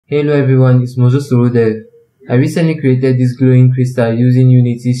Hello everyone, it's Mojo Dev. I recently created this glowing crystal using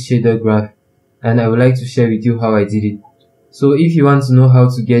Unity's shader graph, and I would like to share with you how I did it. So if you want to know how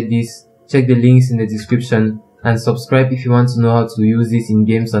to get this, check the links in the description and subscribe if you want to know how to use this in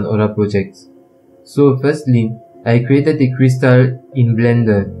games and other projects. So firstly, I created a crystal in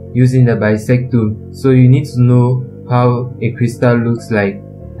Blender using the bisect tool. So you need to know how a crystal looks like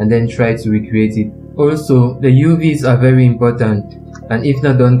and then try to recreate it. Also, the UVs are very important, and if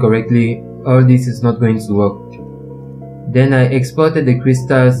not done correctly, all this is not going to work. Then I exported the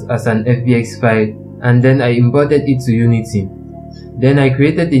crystals as an FBX file and then I imported it to Unity. Then I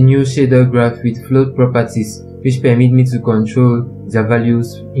created a new shader graph with float properties which permit me to control their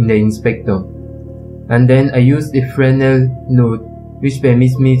values in the inspector. And then I used a Fresnel node which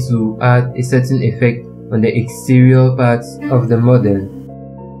permits me to add a certain effect on the exterior parts of the model.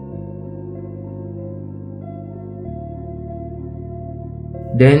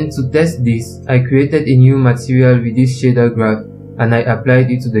 Then to test this, I created a new material with this shader graph and I applied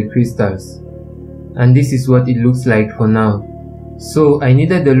it to the crystals. And this is what it looks like for now. So I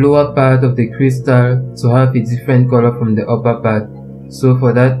needed the lower part of the crystal to have a different color from the upper part. So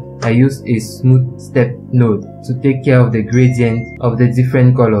for that, I used a smooth step node to take care of the gradient of the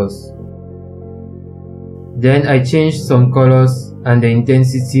different colors. Then I changed some colors and the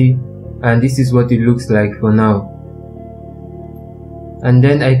intensity, and this is what it looks like for now. And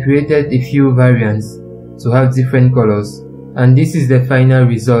then I created a few variants to have different colors, and this is the final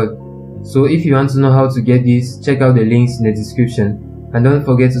result. So if you want to know how to get this, check out the links in the description, and don't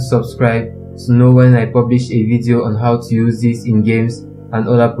forget to subscribe to know when I publish a video on how to use this in games and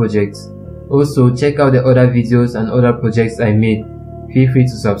other projects. Also, check out the other videos and other projects I made. Feel free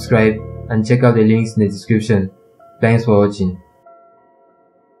to subscribe and check out the links in the description. Thanks for watching.